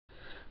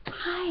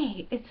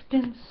Hi! It's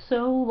been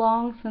so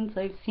long since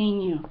I've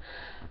seen you.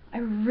 I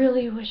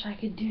really wish I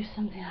could do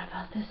something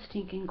about this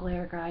stinking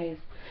glare, guys.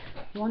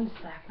 One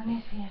sec. Let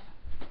me see if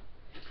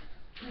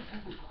this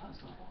doesn't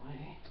close all the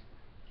way.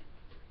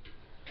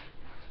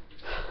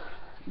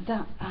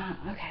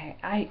 Okay.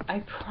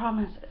 I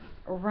promise,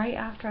 right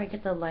after I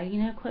get the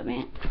lighting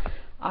equipment,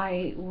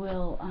 I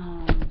will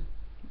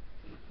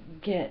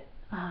get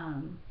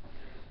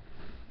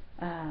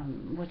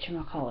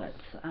whatchamacallit,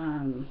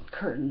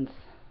 curtains,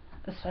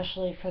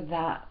 especially for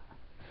that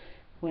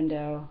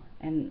window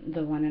and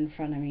the one in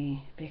front of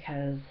me,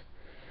 because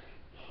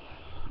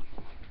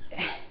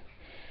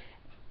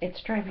it's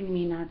driving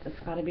me nuts. It's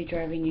got to be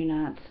driving you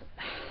nuts.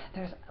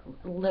 There's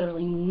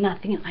literally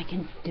nothing I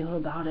can do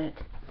about it.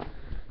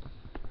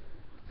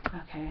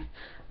 Okay.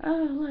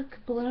 Oh, look,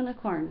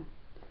 balloonicorn.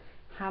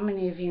 How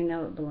many of you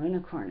know what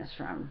balloonicorn is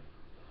from?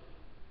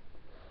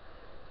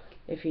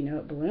 If you know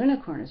what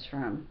balloonicorn is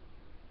from,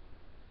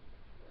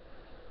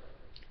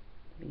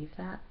 leave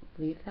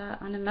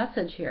that on a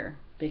message here,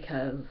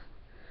 because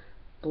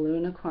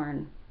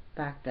balloonicorn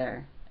back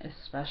there is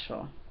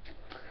special.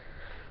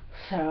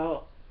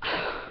 So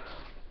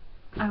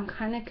I'm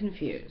kind of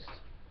confused.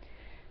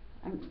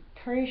 I'm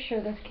pretty sure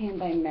this came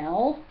by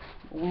mail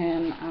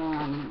when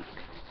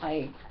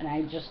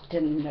I just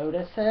didn't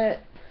notice it.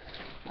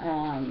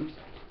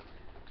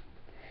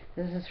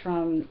 This is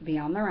from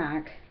Beyond the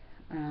Rack.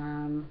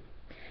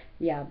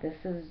 Yeah, this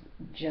is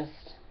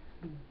just,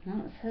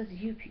 no, it says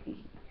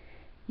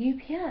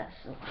UPS.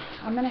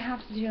 I'm gonna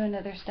have to do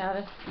another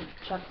status,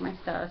 check my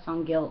status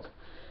on guilt,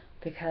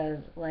 because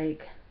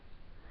like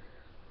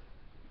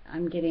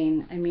I'm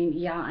getting, I mean,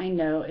 yeah, I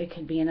know it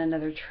could be in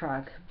another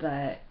truck,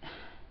 but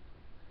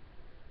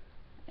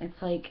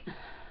it's like,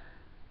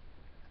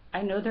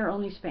 I know they're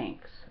only Spanx,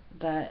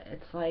 but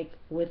it's like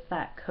with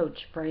that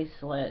Coach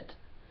bracelet,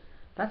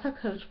 that's a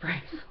Coach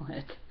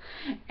bracelet,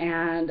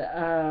 and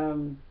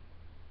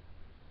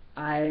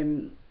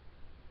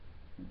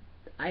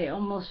I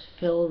almost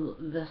feel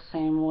the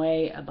same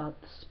way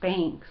about the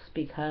Spanx,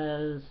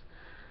 because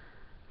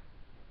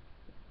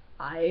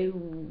I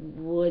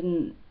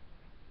wouldn't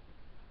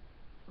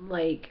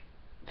like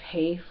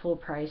pay full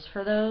price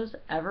for those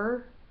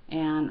ever,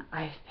 and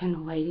I've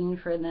been waiting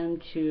for them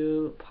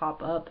to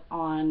pop up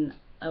on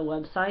a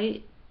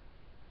website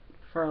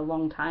for a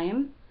long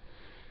time,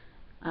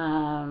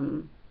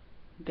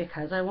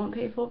 because I won't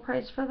pay full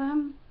price for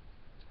them.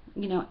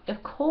 You know,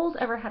 if Kohl's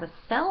ever had a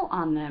sale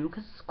on them,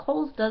 because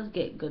Kohl's does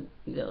get good,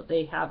 you know,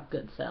 they have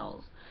good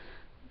sales,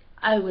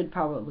 I would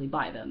probably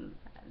buy them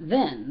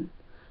then.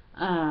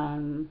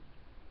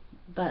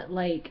 But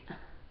like,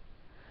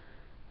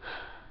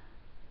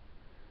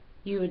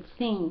 you would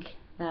think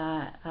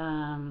that,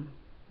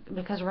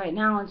 because right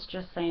now it's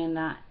just saying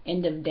that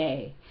end of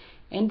day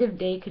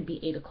could be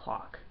 8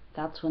 o'clock.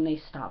 That's when they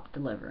stop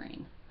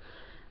delivering.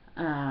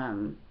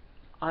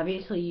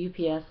 Obviously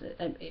UPS,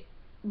 it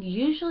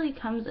usually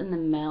comes in the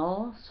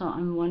mail, so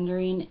I'm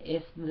wondering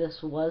if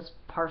this was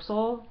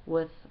parcel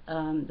with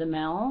the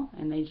mail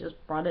and they just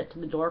brought it to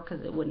the door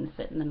because it wouldn't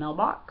fit in the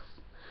mailbox.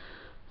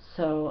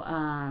 So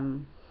I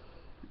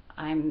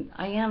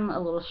am a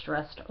little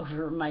stressed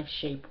over my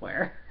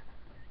shapewear.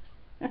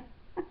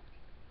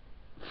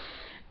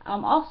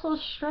 I'm also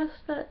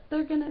stressed that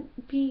they're gonna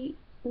be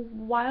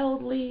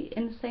wildly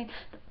insane.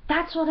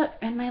 That's what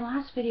in my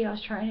last video I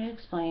was trying to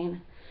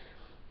explain.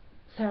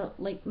 So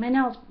like, my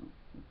nails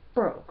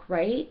broke,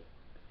 right?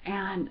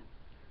 And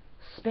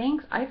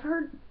Spanx, I've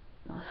heard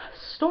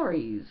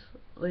stories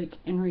like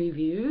in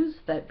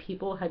reviews that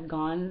people had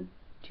gone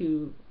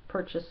to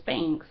purchase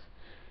Spanx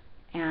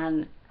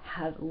and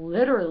had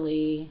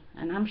literally,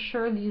 and I'm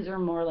sure these are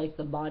more like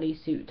the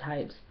bodysuit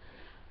types,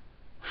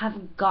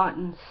 have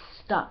gotten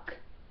stuck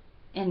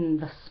in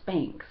the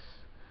Spanx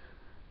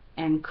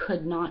and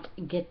could not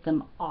get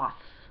them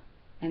off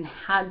and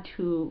had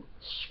to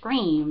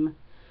scream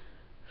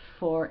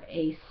for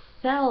a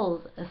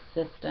sales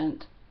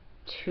assistant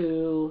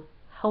to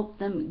help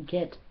them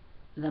get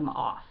them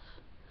off.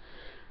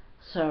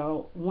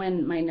 So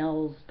when my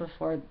nails,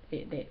 before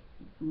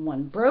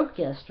one broke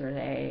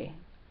yesterday,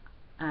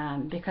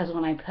 because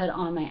when I put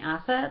on my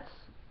assets,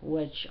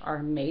 which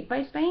are made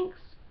by Spanx,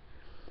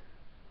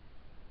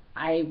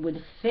 I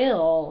would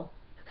feel,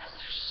 because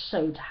they're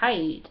so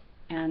tight,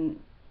 and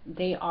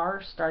they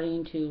are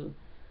starting to,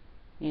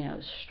 you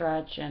know,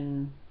 stretch,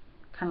 and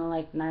kind of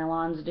like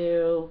nylons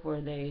do, where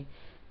they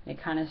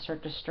kind of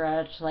start to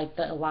stretch, like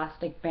the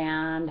elastic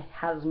band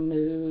has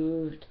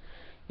moved.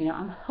 You know,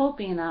 I'm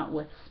hoping that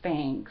with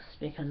Spanx,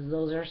 because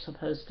those are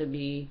supposed to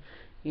be,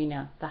 you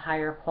know, the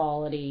higher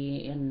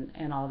quality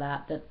and all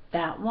that,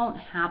 that won't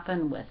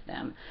happen with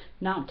them.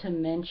 Not to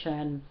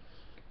mention,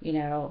 you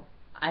know,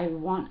 I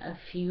want a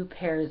few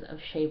pairs of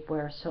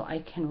shapewear so I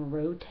can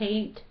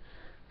rotate,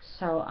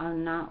 so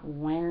I'm not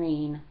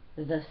wearing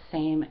the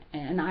same.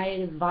 And I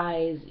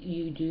advise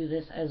you do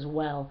this as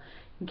well.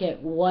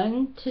 Get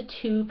 1 to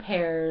 2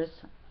 pairs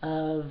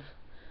of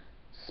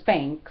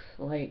Spanx,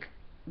 like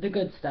the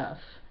good stuff,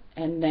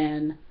 and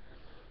then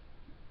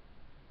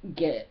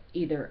get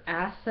either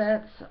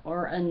assets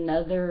or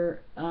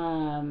another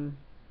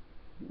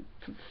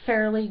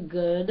fairly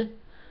good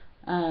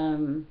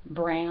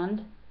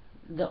brand.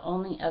 The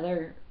only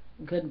other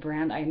good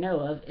brand I know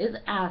of is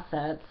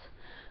Assets,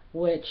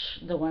 which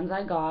the ones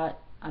I got,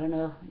 I don't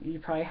know, you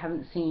probably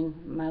haven't seen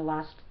my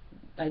last,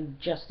 I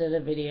just did a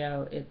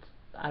video.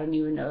 I don't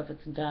even know if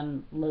it's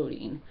done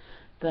loading,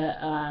 but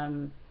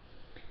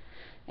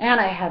and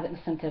I haven't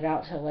sent it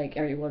out to like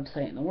every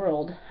website in the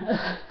world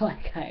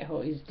like I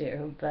always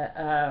do, but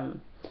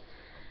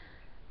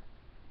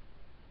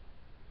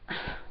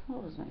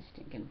what was my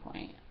stinking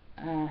point?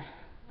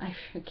 I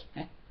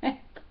forget.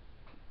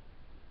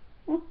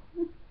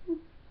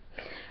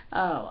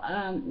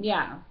 Oh,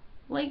 yeah,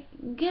 like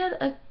get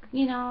a,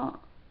 you know,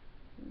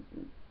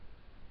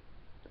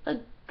 a,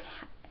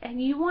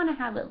 and you want to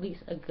have at least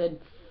a good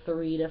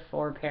 3 to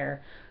 4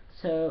 pair.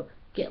 So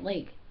get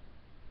like,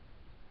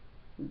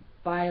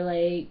 buy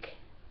like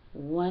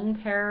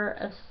 1 pair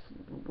of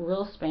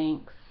real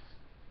Spanx,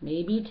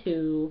 maybe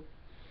 2,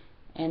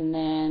 and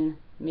then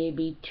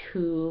maybe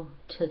 2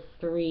 to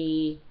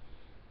 3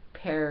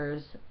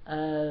 pairs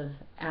of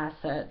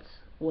Assets,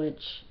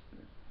 which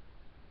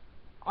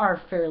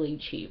are fairly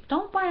cheap.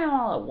 Don't buy them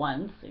all at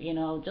once, you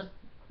know, just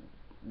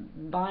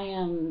buy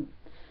them,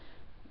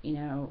 you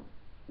know,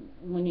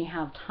 when you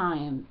have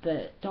time,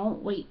 but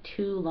don't wait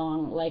too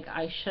long. Like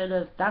I should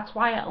have, that's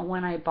why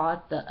when I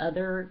bought the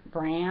other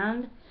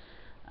brand,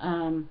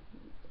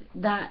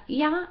 that,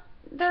 yeah,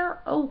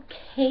 they're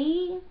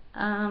okay.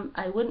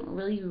 I wouldn't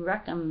really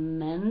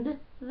recommend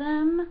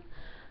them.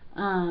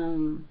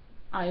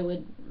 I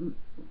would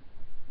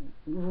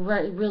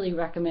really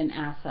recommend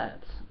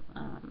Assets.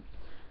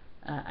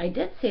 I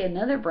did see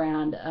another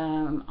brand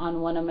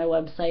on one of my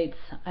websites.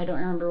 I don't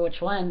remember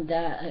which one.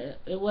 That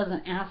it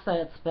wasn't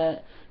Assets,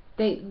 but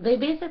they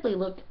basically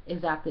looked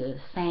exactly the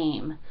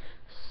same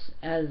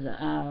as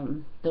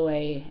the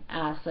way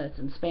Assets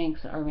and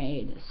Spanx are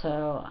made.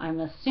 So I'm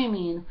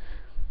assuming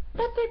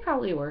that they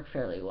probably work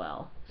fairly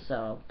well.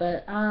 So,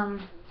 but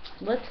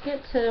let's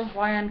get to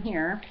why I'm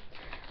here.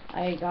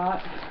 I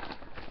got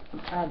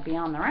a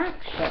Beyond the Rack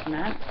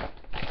shipment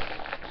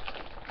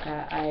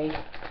that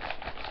I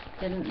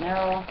didn't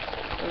know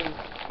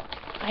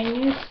I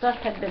knew stuff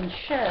had been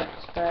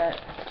shipped, but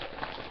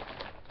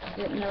I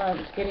didn't know I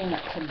was getting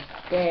it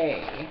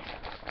today.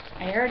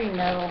 I already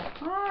know.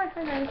 Oh,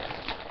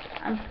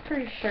 I'm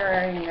pretty sure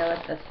I already know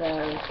what this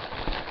is.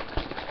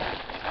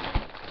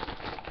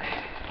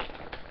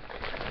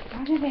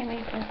 Why do they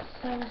make this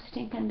so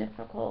stinking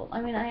difficult?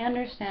 I mean, I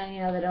understand,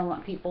 you know, they don't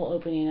want people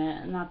opening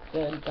it, and that's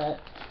good, but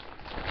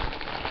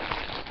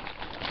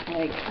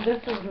like,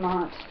 this is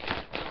not.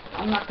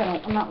 I'm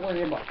not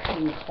worried about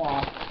cutting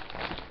cloth.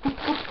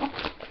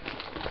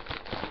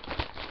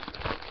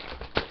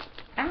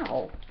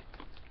 Ow.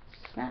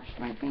 Smashed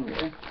my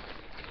finger.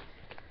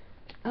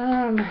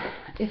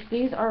 If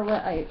these are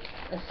what I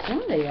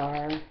assume they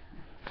are,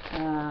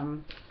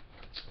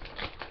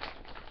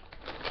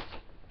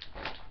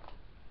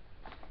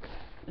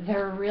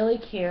 they're really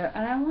cute,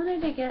 and I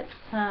wanted to get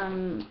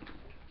some,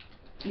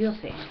 you'll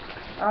see.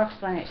 I'll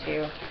explain it to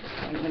you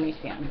when you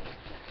see them.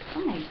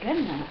 Oh my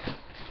goodness.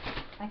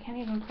 I can't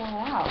even pull it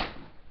out.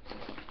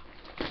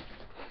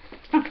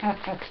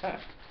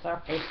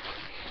 Sorry.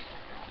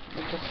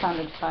 It just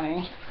sounded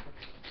funny.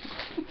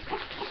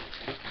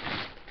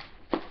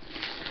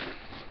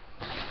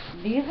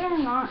 These are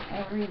not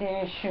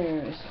everyday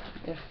shoes,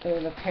 if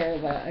they're the pair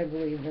that I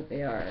believe that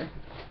they are.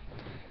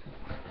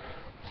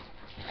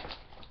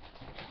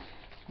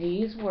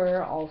 These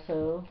were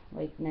also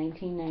like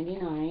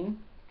 $19.99.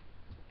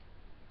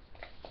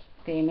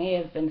 They may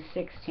have been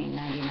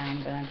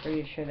 $16.99, but I'm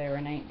pretty sure they were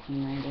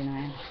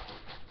 $19.99.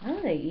 Oh,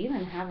 they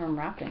even have them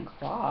wrapped in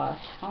cloth.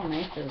 How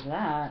nice is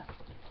that?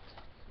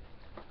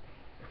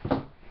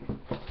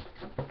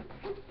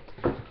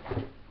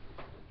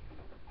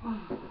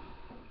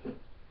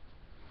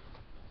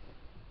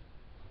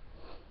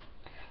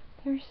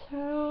 They're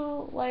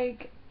so,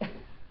 like,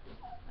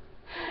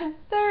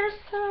 they're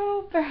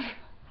so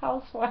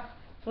Housewives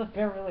of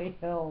Beverly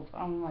Hills.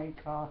 Oh my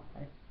god.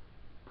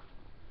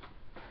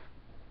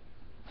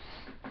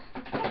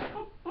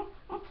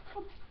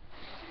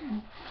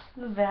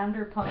 The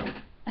Vanderpump.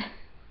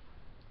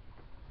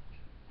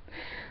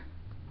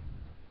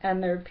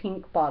 And their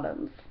pink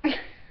bottoms.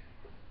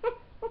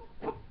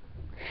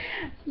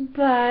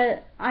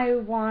 But I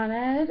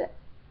wanted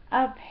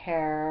a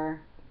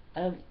pair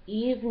of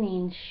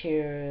evening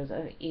shoes,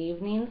 of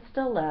evening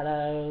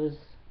stilettos,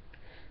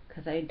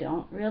 because I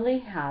don't really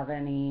have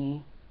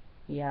any.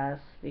 Yes,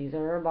 these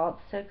are about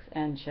 6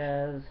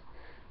 inches,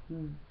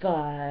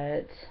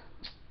 but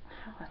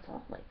oh, it's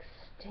all like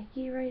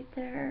sticky right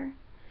there.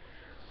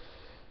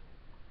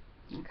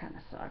 It kind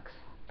of sucks,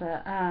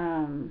 but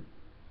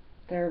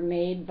they're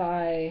made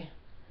by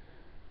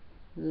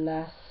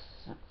Lasonia.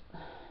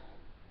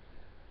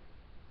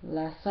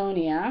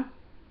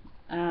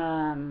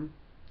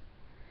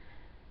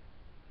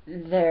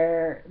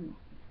 They're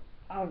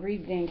I'll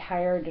read the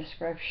entire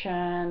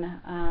description.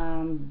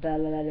 Blah, blah,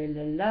 blah,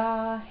 blah,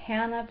 blah.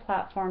 Hannah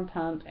platform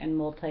pump and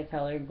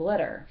multicolored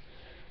glitter.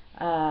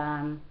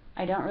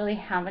 I don't really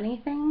have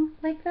anything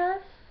like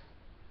this.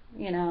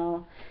 You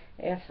know,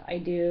 if I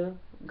do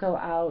go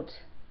out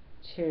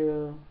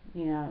to,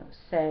 you know,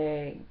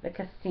 say the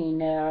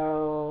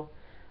casino,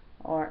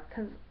 or,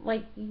 cause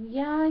like,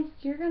 yeah,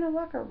 you're gonna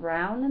walk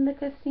around in the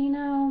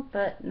casino,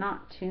 but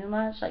not too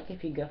much. Like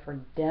if you go for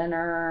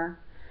dinner,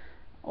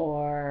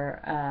 or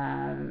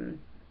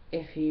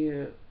if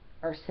you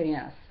are sitting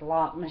at a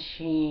slot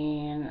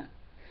machine,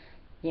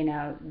 you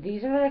know,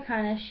 these are the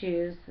kind of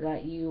shoes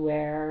that you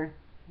wear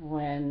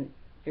when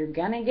you're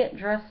gonna get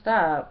dressed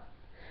up,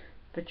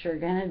 but you're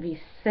gonna be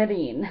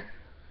sitting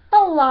a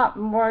lot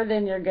more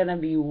than you're gonna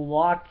be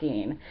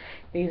walking.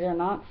 These are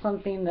not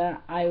something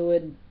that I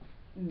would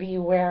be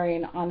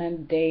wearing on a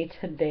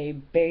day-to-day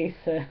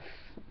basis.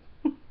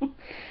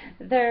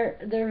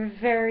 They're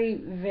very,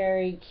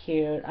 very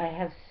cute. I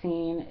have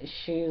seen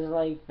shoes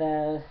like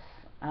this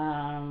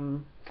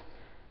on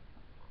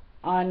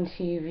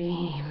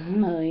TV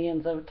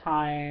millions of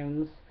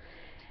times,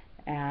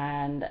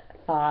 and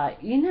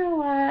thought, you know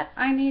what,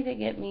 I need to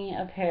get me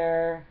a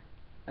pair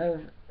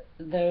of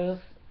those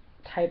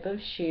type of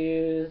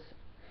shoes.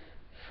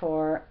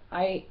 For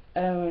I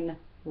own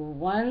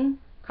one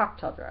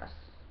cocktail dress.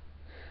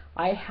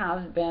 I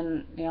have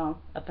been, you know,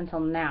 up until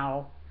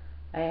now,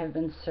 I have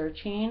been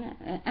searching,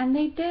 and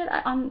they did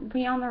on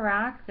Beyond the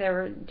Rack. They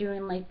were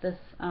doing like this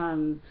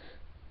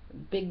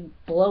big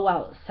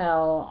blowout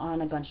sale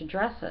on a bunch of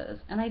dresses,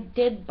 and I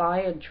did buy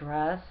a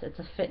dress. It's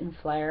a fit and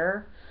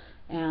flare,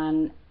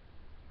 and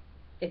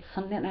it's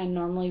something I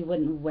normally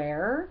wouldn't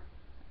wear,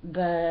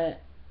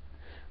 but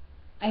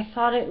I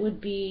thought it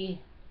would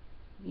be,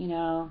 you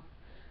know,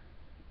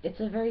 it's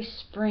a very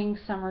spring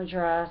summer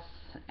dress,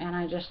 and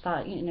I just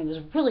thought, you know, it was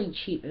really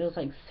cheap. It was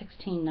like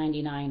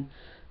 $16.99.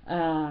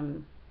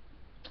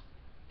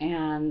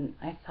 And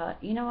I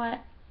thought, you know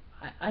what,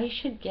 I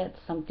should get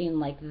something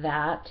like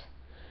that,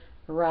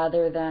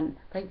 rather than,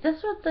 like,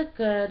 this would look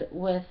good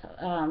with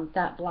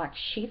that black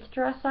sheath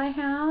dress I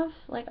have.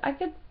 Like, I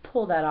could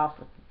pull that off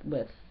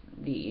with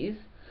these,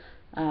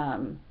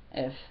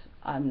 if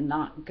I'm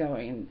not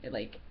going,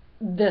 like,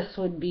 this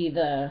would be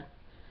the,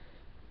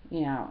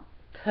 you know,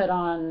 put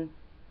on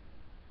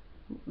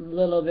a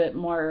little bit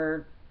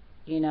more,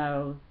 you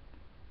know,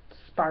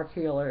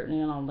 sparkler,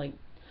 you know, like,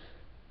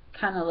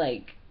 kind of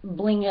like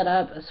bling it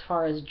up as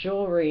far as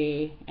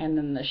jewelry, and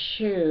then the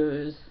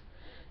shoes,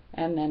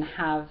 and then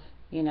have,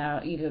 you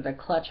know, either the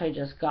clutch I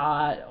just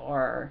got,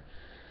 or,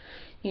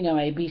 you know,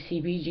 a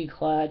BCBG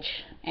clutch,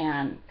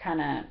 and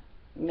kind of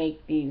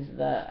make these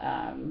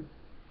the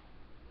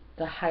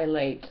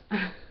highlight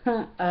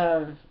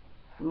of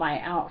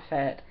my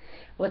outfit.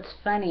 What's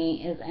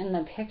funny is in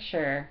the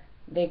picture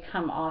they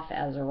come off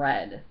as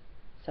red,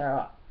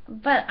 so,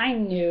 but I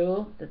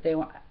knew that they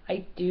were.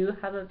 I do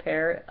have a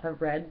pair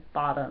of red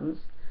bottoms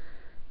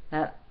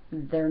that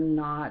they're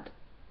not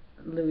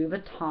Louis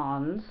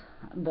Vuittons,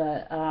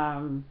 but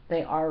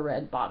they are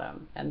red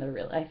bottom, and they're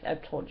really,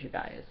 I've told you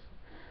guys.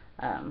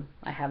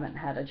 I haven't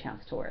had a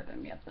chance to wear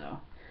them yet though,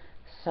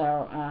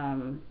 so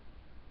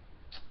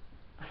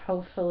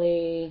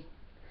hopefully,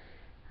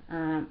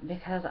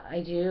 because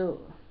I do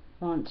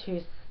want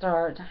to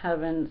start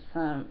having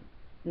some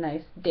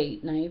nice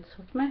date nights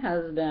with my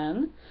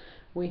husband.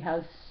 We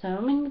have so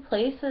many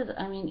places.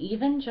 I mean,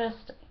 even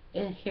just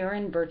here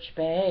in Birch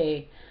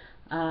Bay,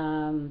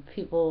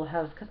 people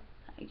have, cause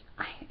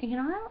you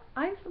know,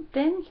 I've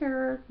been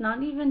here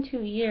not even 2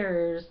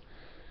 years.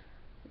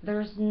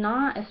 There's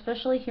not,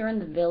 especially here in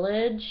the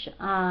village,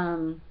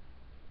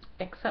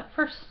 except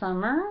for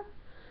summer,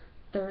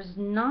 there's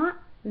not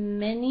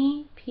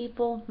many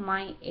people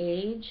my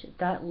age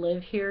that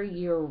live here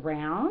year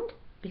round,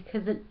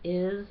 because it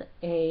is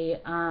a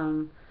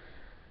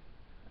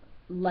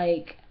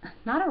like,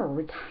 not a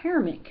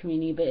retirement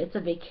community, but it's a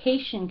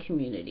vacation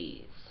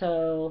community.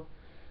 So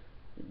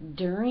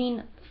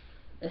during,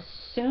 as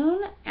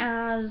soon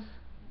as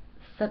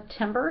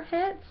September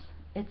hits,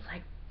 it's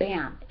like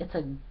bam, it's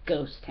a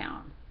ghost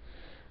town.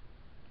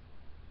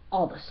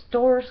 All the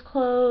stores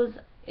close.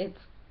 It's,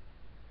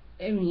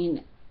 I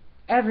mean,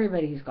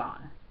 everybody's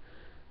gone.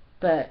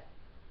 But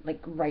like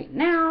right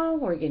now,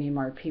 we're getting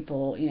more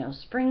people, you know,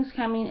 spring's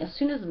coming. As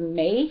soon as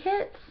May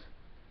hits,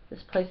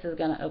 this place is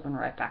going to open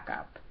right back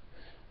up.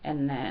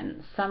 And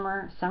then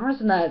summer's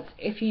nuts.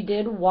 If you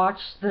did watch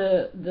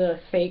the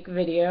fake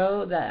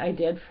video that I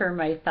did for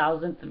my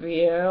 1000th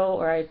view,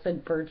 where I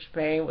said Birch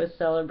Bay was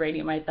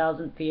celebrating my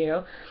 1000th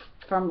view,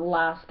 from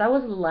that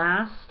was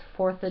last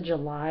 4th of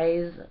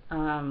July's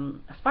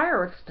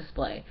fireworks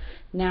display.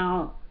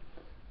 Now,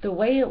 the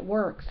way it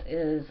works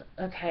is,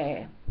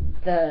 okay,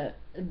 the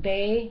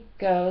bay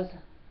goes,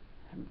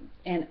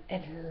 and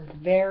it is a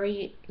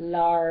very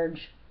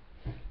large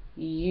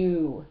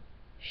U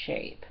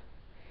shape.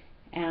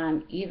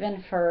 And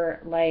even for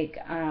like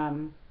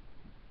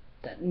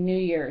the New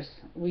Year's,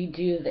 we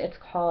do, it's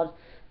called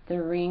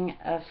the Ring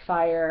of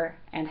Fire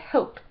and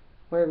Hope,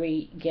 where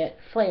we get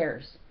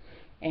flares,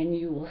 and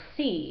you will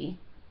see,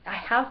 I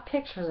have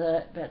pictures of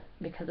it, but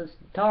because it's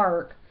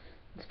dark,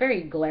 it's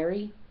very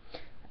glary.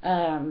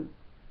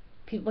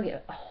 People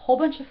get a whole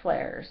bunch of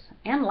flares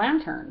and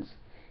lanterns,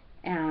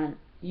 and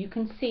you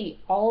can see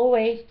all the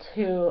way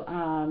to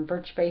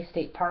Birch Bay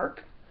State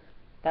Park.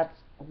 That's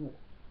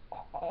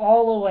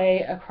all the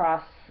way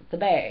across the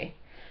bay,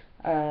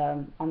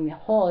 on the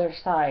whole other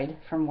side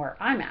from where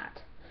I'm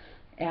at.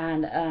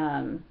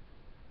 And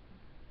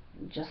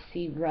just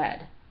see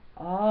red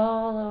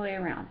all the way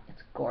around.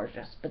 It's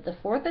gorgeous. But the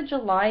 4th of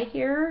July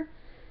here,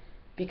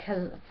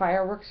 because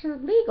fireworks are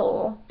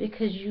legal,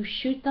 because you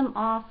shoot them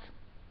off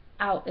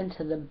out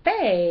into the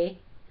bay,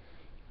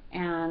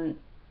 and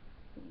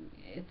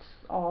it's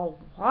all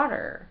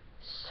water,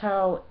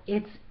 so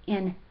it's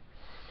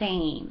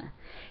insane.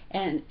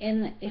 And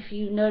if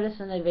you notice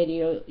in the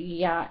video,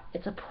 yeah,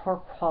 it's a poor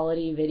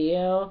quality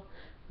video.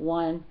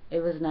 1, it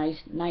was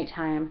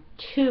nighttime.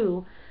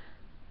 2,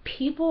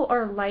 people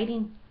are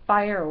lighting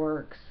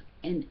fireworks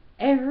in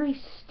every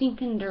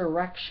stinking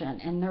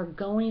direction, and they're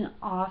going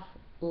off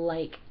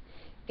like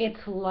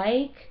it's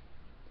like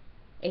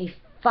a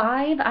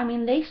I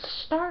mean, they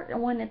start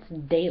when it's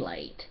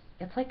daylight.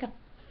 It's like a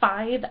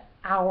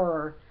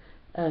 5-hour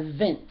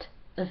event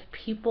of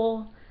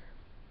people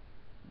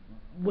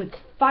with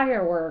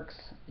fireworks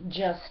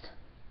just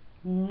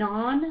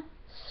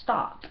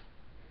non-stop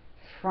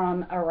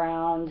from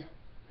around,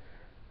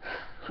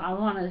 I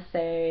want to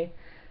say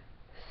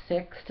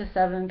 6 to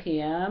 7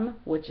 p.m.,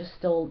 which is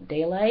still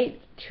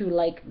daylight, to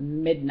like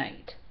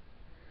midnight.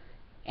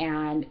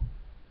 And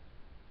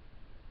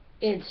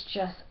it's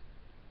just,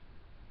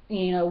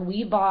 you know,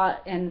 we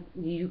bought, and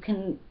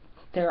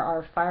there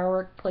are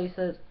firework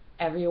places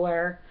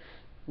everywhere.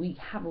 We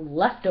have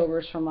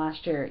leftovers from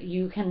last year.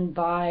 You can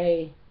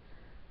buy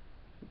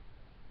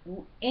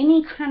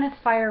any kind of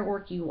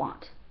firework you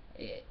want,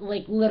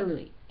 like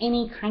literally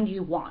any kind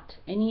you want.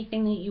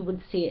 Anything that you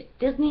would see at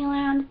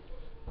Disneyland,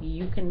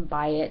 you can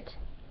buy it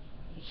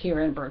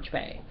here in Birch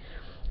Bay.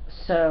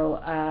 So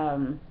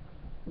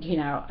you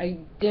know, I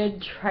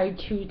did try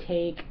to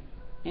take,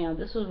 you know,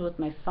 this was with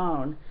my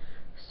phone,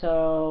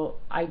 so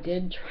I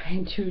did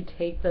try to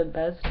take the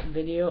best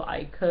video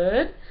I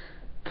could,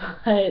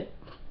 but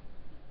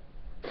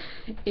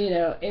you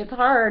know, it's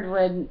hard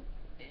when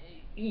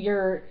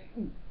you're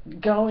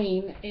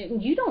going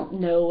and you don't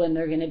know when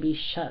they're going to be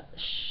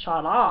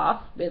shot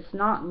off. It's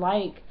not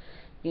like,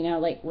 you know,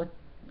 like with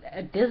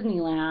at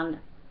Disneyland,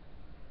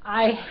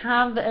 I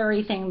have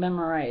everything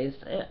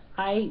memorized.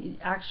 I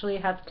actually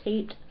have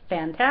taped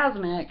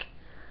Phantasmic,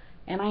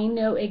 and I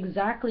know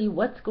exactly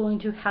what's going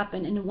to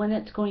happen and when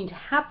it's going to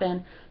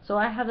happen. So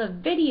I have a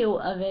video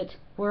of it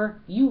where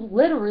you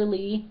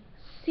literally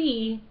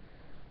see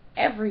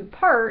every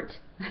part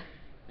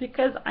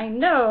because I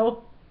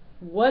know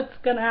what's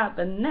going to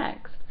happen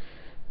next.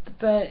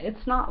 But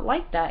it's not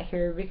like that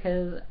here,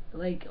 because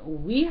like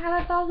we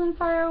had 1,000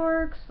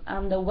 fireworks.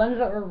 The ones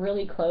that were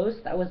really close,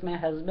 that was my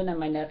husband and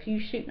my nephew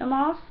shooting them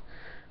off.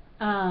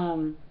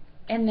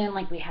 And then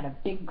like we had a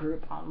big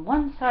group on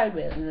one side,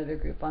 we had another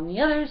group on the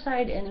other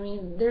side, and I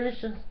mean, there's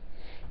just,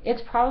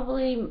 it's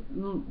probably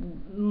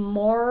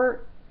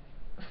more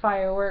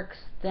fireworks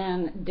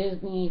than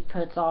Disney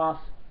puts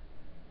off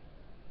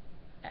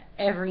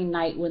every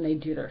night when they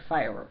do their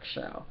fireworks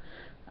show.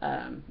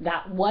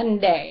 That one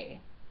day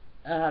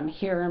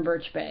here in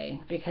Birch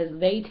Bay, because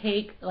they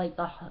take like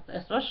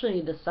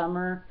especially the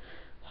summer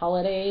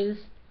holidays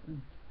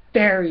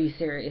very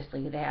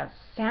seriously. They have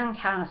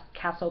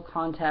sandcastle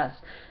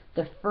contests.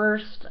 The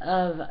first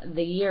of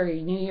the year,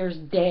 New Year's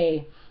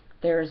Day,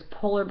 there's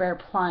polar bear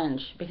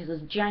plunge, because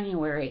it's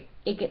January.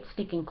 It gets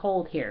stinking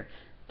cold here.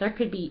 There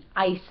could be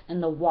ice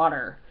in the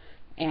water,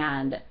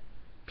 and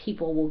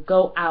people will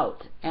go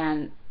out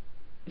and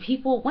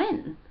people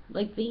win.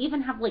 Like they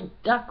even have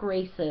like duck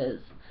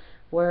races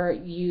where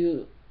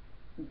you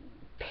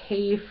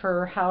pay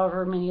for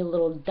however many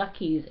little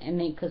duckies, and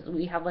because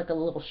we have like a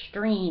little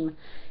stream,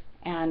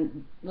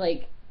 and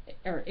like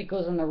it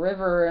goes in the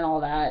river and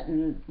all that,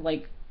 and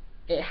like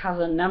it has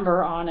a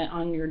number on it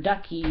on your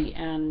ducky,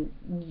 and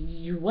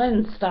you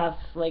win stuff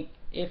like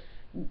if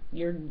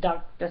your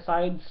duck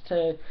decides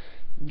to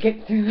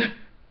get through the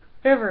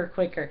river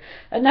quicker.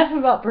 Enough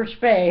about Birch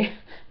Bay,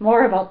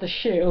 more about the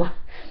shoe.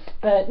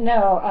 But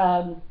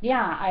no,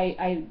 yeah,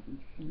 I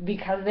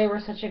because they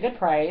were such a good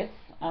price.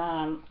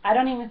 I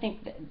don't even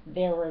think that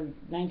they were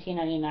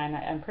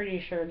 $19.99. I'm pretty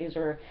sure they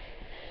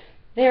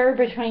were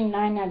between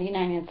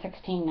 $9.99 and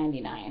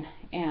 $16.99,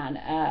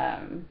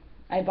 and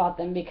I bought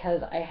them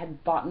because I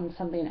had bought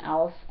something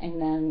else,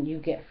 and then you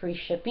get free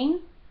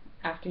shipping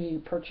after you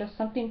purchase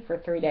something for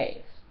 3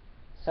 days.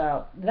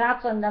 So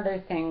that's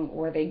another thing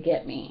where they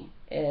get me,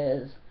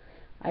 is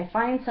I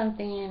find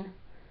something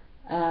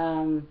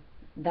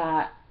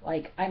that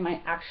like I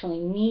might actually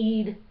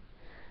need,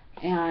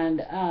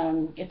 and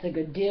it's a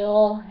good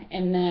deal,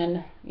 and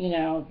then, you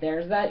know,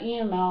 there's that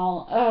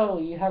email, oh,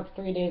 you have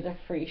 3 days of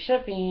free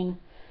shipping,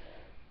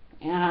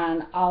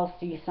 and I'll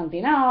see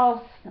something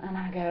else, and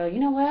I go, you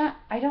know what,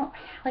 I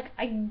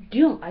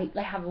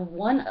have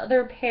one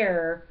other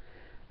pair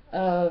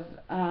of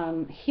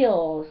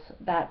heels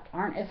that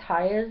aren't as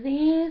high as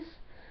these,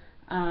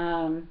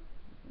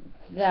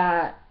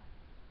 that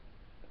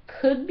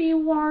could be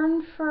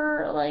worn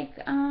for like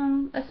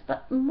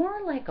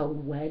more like a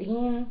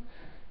wedding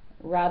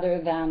rather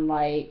than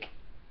like,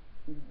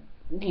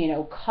 you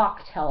know,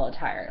 cocktail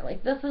attire.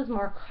 Like this is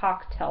more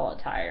cocktail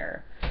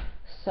attire.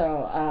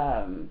 So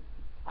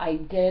I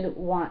did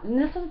want, and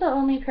this is the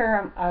only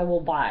pair I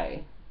will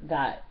buy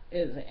that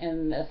is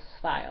in this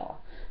style,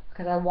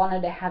 because I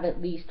wanted to have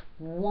at least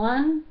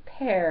one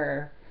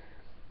pair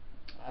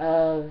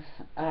of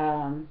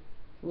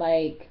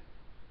like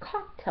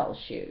cocktail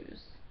shoes.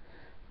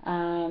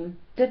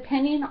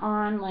 Depending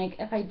on, like,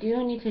 if I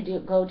do need to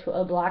go to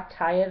a black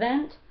tie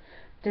event,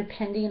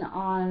 depending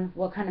on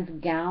what kind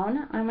of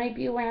gown I might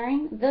be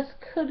wearing, this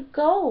could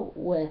go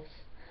with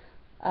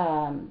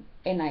a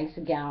nice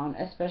gown,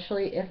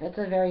 especially if it's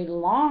a very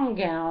long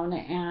gown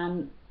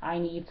and I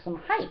need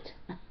some height.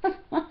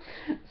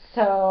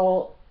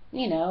 So,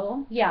 you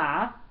know,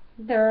 yeah,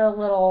 they're a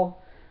little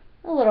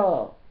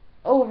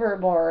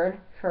overboard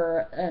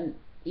for an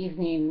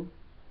evening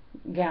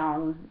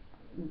gown,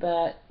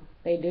 but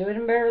they do it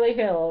in Beverly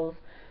Hills.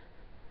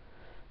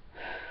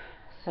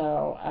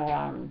 So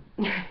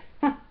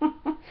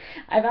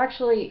I've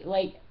actually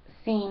like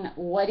seen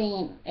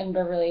Wedding in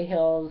Beverly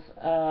Hills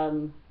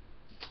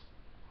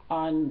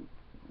on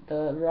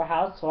the Real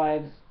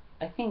Housewives.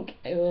 I think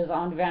it was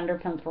on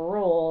Vanderpump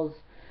Rules,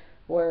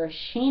 where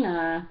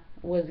Sheena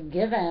was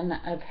given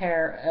a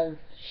pair of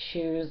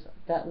shoes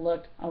that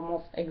looked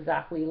almost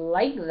exactly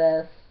like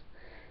this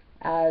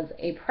as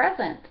a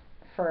present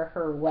for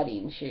her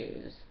wedding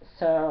shoes.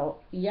 So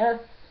yes,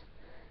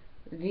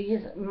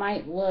 these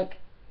might look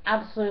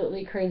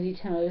absolutely crazy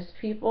to most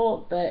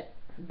people, but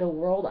the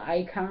world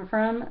I come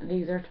from,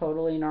 these are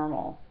totally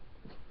normal.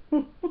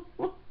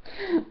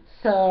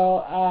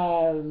 So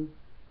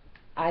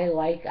I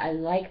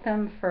like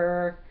them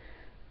for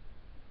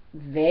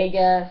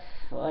Vegas.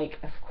 Like,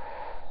 of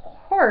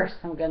course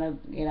I'm gonna,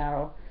 you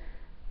know,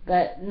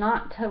 but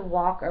not to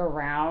walk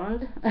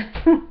around.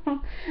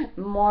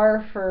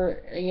 More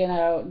for, you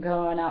know,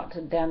 going out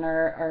to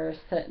dinner or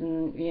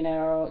sitting, you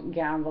know,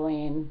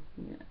 gambling.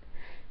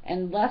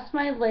 Unless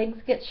my legs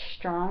get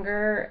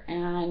stronger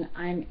and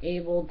I'm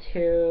able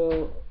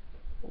to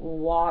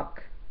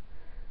walk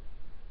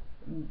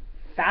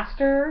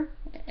faster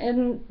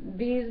in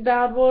these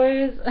bad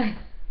boys.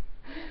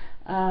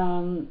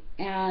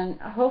 And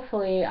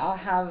hopefully I'll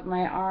have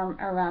my arm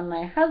around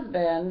my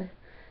husband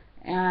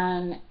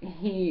and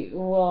he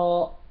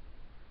will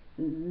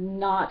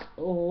not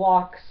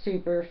walk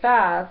super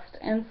fast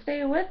and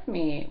stay with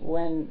me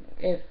when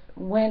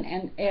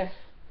and if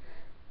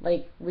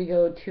like we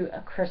go to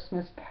a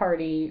Christmas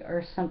party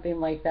or something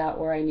like that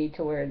where I need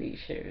to wear these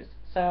shoes.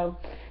 So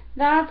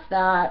that's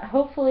that.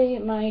 Hopefully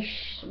my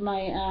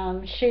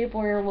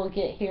shapewear will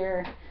get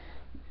here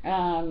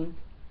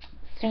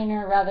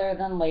sooner rather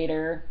than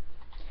later,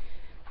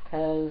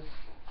 because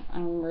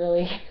I'm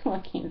really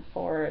looking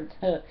forward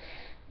to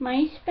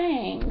my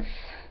Spanx.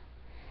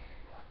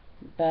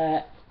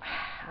 But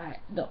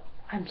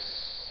I'm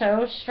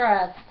so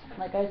stressed,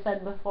 like I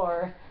said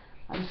before,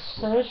 I'm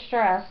so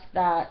stressed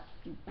that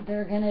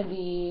they're gonna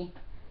be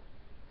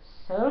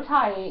so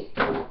tight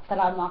that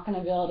I'm not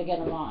gonna be able to get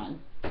them on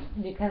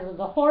because of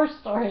the horror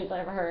stories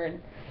I've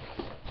heard.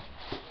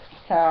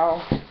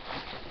 So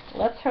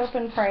let's hope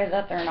and pray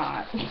that they're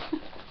not.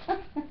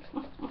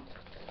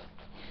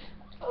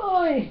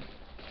 Oy.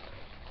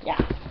 Yeah.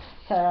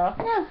 So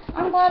yeah,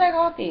 I'm glad I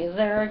got these.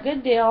 They're a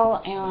good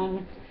deal,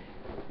 and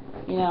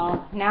you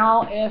know,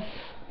 now if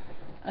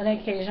an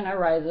occasion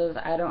arises,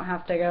 I don't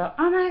have to go,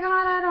 oh my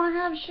god, I don't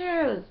have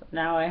shoes.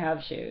 Now I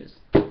have shoes.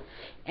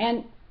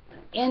 And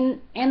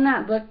in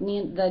that book,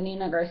 the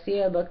Nina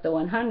Garcia book, The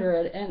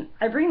 100, and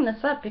I bring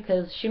this up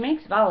because she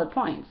makes valid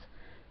points.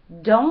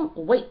 Don't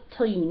wait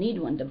till you need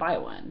one to buy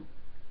one.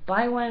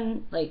 Buy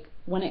one, like,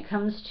 when it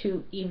comes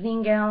to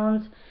evening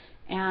gowns.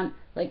 And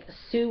like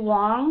Sue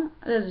Wong,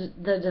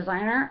 the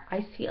designer,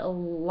 I see a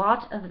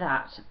lot of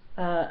that,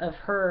 of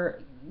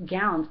her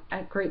gowns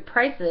at great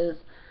prices.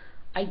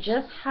 I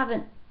just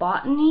haven't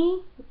bought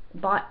any.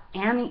 That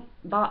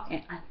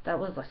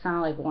was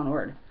sounded like one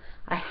word.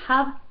 I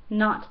have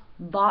not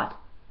bought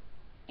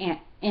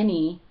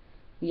any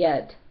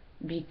yet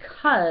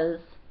because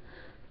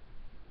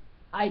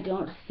I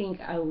don't think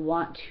I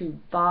want to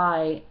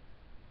buy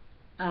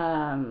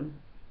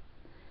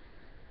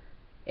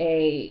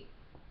a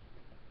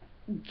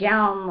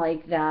gown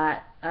like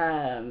that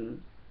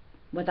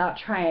without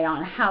trying it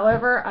on.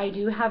 However, I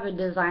do have a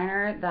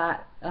designer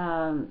that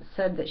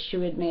said that she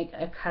would make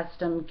a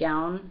custom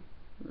gown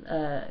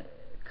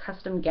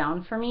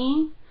for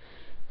me.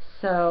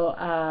 So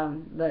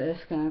but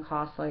it's gonna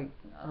cost like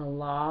a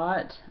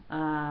lot.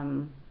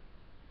 And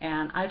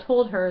I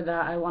told her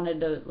that I wanted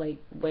to like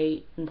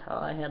wait until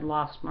I had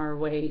lost more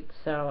weight.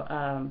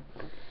 So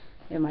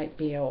it might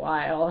be a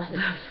while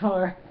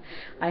before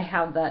I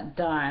have that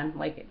done.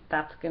 Like,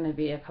 that's going to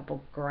be a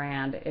couple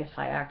grand if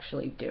I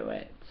actually do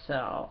it.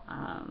 So,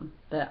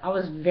 but I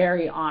was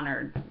very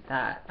honored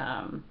that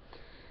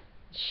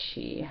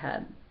she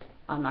had,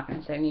 I'm not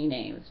going to say any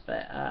names,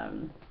 but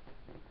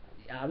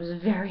I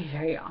was very,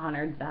 very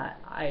honored that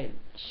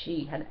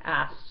she had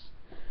asked,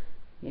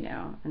 you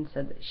know, and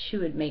said that she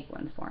would make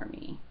one for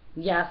me.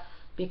 Yes,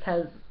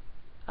 because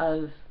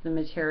of the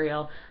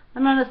material.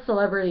 I'm not a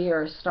celebrity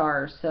or a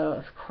star, so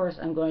of course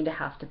I'm going to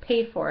have to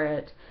pay for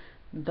it,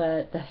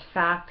 but the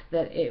fact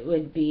that it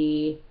would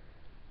be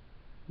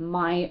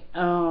my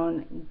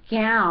own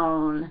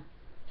gown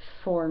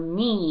for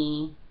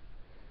me,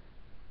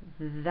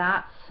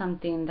 that's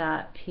something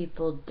that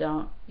people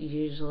don't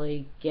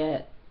usually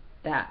get,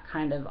 that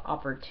kind of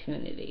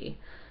opportunity.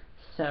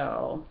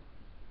 So,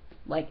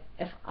 like,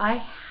 if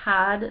I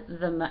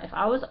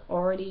was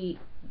already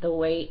the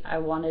weight I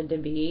wanted to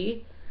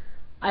be,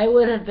 I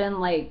would have been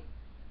like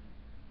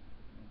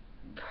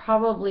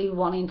probably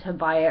wanting to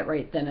buy it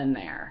right then and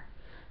there.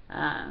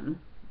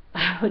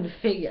 I would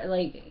figure,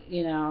 like,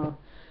 you know,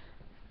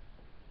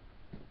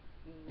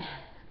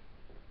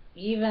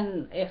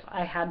 even if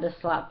I had to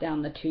slap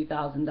down the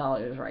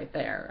 $2,000 right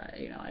there,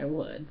 you know, I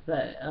would.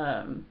 But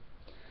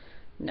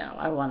no,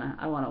 I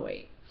wanna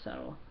wait.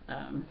 So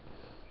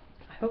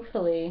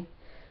hopefully,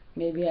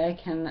 maybe I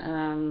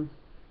can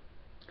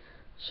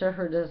show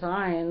her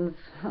designs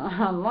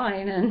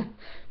online and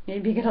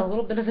maybe get a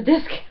little bit of a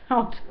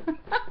discount.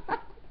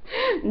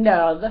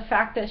 No, the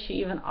fact that she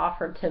even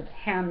offered to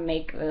hand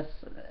make this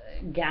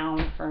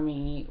gown for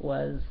me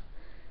was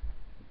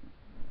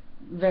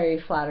very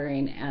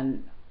flattering,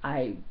 and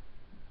I'm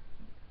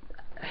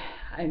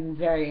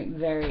very,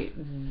 very,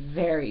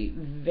 very,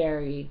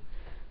 very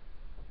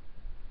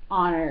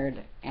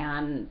honored,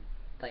 and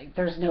like,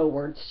 there's no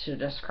words to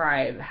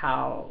describe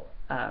how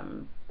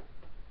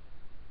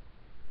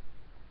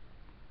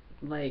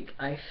like,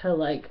 I feel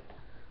like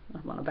I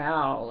want to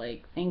bow,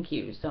 like, thank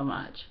you so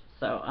much.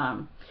 So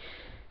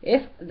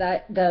if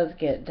that does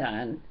get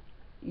done,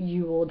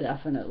 you will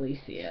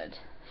definitely see it.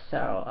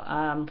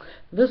 So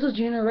this is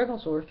Gina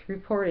Rigglesworth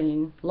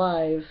reporting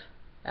live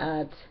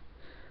at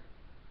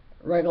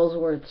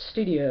Rigglesworth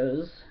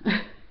Studios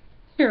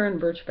here in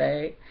Birch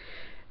Bay,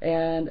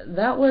 and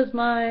that was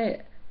my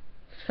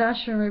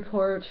fashion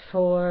report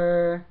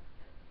for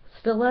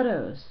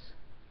stilettos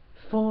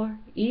for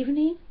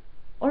evening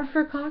or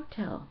for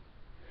cocktail.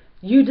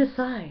 You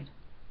decide.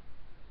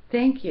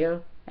 Thank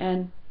you,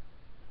 and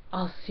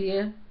I'll see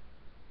you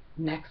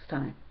next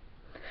time.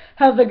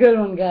 Have a good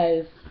one,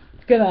 guys.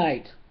 Good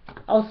night.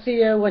 I'll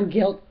see you when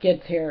guilt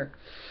gets here.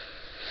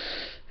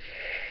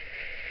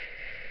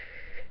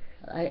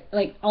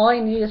 All I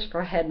need is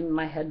for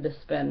my head to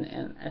spin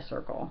in a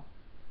circle.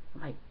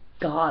 My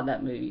God,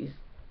 that movie's,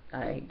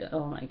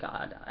 oh my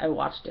God, I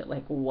watched it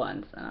like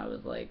once and I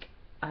was like,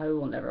 I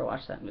will never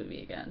watch that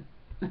movie again.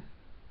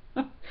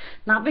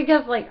 Not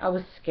because like I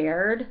was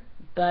scared,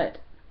 but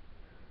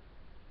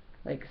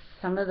like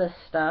some of the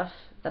stuff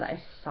that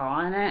I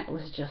saw in it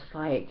was just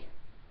like,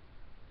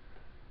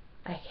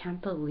 I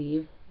can't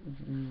believe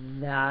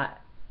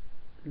that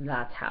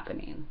that's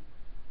happening.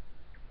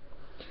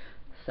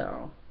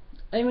 So,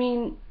 I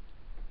mean,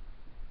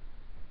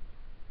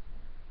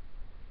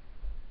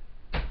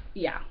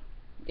 yeah,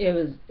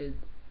 cause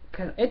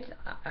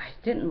I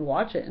didn't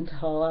watch it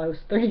until I was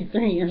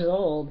 33 years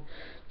old,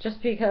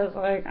 just because,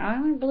 like, I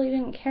really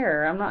didn't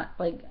care. I'm not,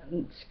 like,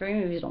 scary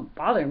movies don't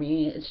bother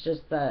me, it's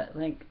just that,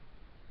 like,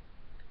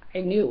 I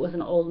knew it was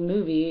an old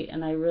movie,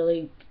 and I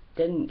really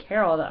didn't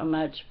care all that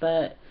much,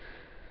 but,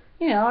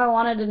 you know, I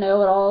wanted to know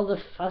what all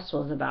the fuss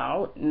was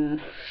about,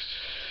 and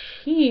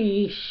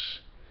sheesh,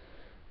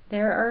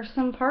 there are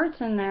some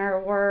parts in there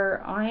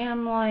where I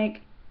am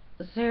like,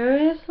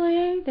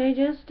 seriously? They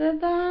just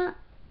did that?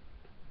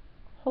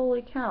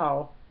 Holy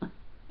cow.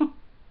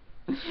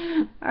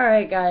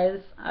 Alright,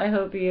 guys, I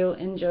hope you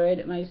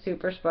enjoyed my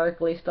super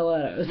sparkly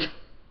stilettos.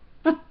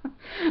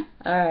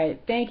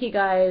 Alright, thank you,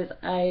 guys.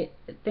 I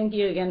thank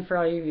you again for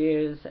all your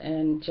views,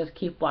 and just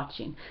keep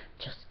watching.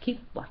 Just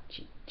keep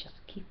watching. Just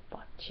keep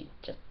watching.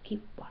 Just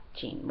keep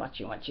watching.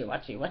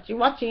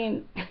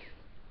 Watching.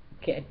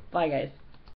 Okay, bye, guys.